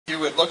You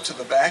would look to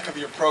the back of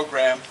your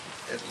program.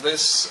 It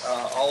lists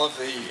all of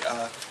the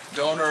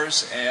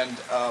donors, and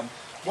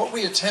what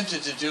we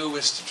attempted to do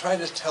was to try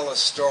to tell a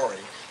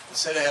story.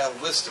 Instead of having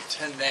a list of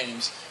 10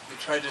 names, we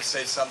tried to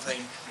say something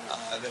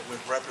that would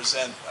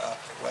represent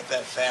what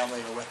that family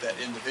or what that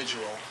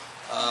individual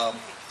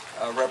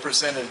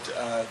represented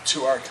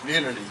to our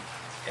community.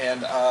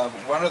 And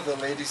one of the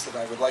ladies that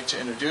I would like to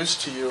introduce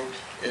to you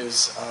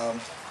is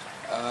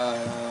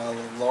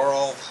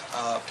Laurel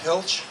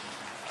Pilch.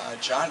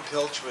 John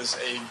Pilch was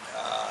a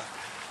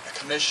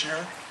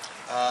commissioner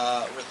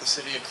with the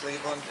city of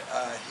Cleveland.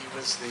 He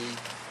was the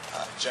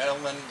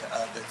gentleman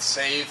that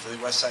saved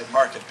the West Side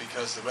Market,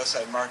 because the West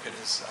Side Market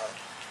is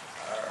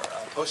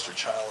our poster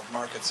child of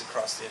markets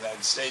across the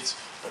United States.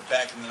 But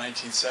back in the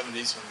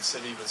 1970s, when the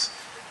city was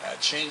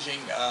changing,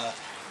 the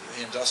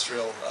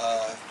industrial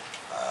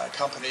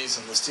companies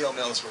and the steel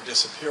mills were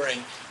disappearing,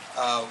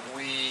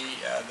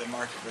 the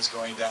market was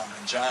going down,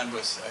 and John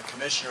was a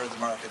commissioner of the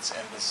markets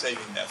and was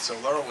saving that. So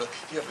Laurel,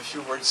 you have a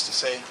few words to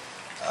say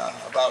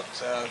about,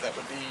 that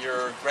would be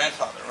your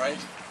grandfather, right?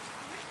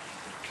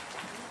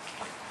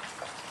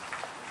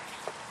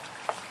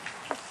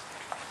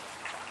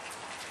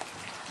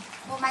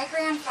 Well, my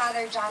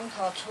grandfather, John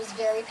Pilch, was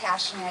very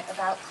passionate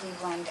about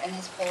Cleveland and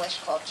his Polish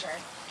culture.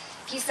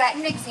 He set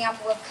an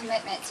example of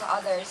commitment to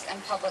others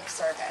and public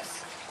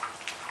service.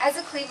 As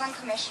a Cleveland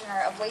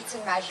Commissioner of Weights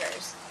and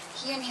Measures,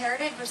 he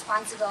inherited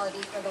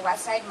responsibility for the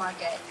West Side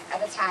Market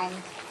at a time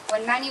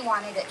when many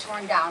wanted it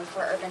torn down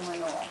for urban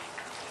renewal.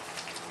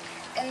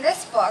 In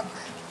this book,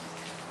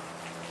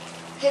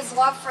 his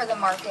love for the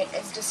market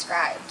is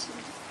described.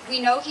 We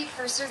know he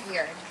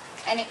persevered,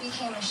 and it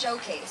became a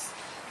showcase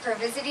for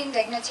visiting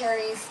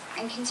dignitaries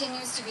and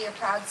continues to be a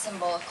proud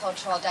symbol of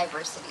cultural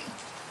diversity.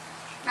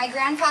 My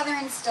grandfather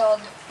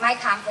instilled my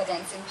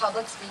confidence in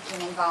public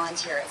speaking and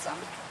volunteerism.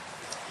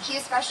 He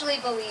especially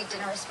believed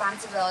in a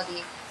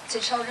responsibility to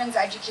children's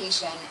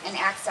education and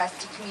access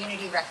to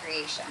community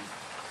recreation.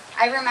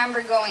 I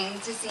remember going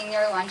to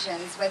senior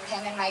luncheons with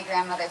him and my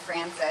grandmother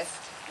Frances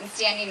and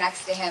standing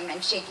next to him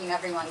and shaking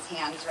everyone's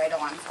hands right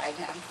alongside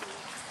him.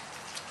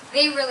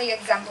 They really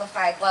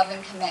exemplified love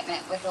and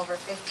commitment with over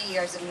 50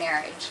 years of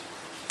marriage,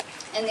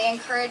 and they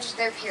encouraged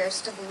their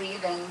peers to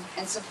believe in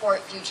and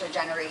support future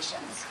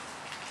generations.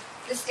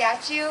 The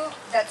statue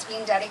that's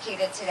being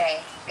dedicated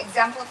today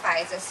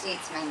exemplifies a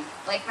statesman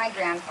like my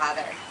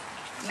grandfather,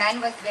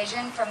 men with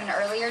vision from an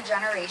earlier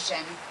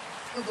generation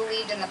who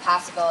believed in the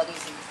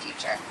possibilities of the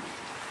future.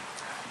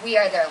 We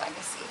are their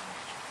legacy.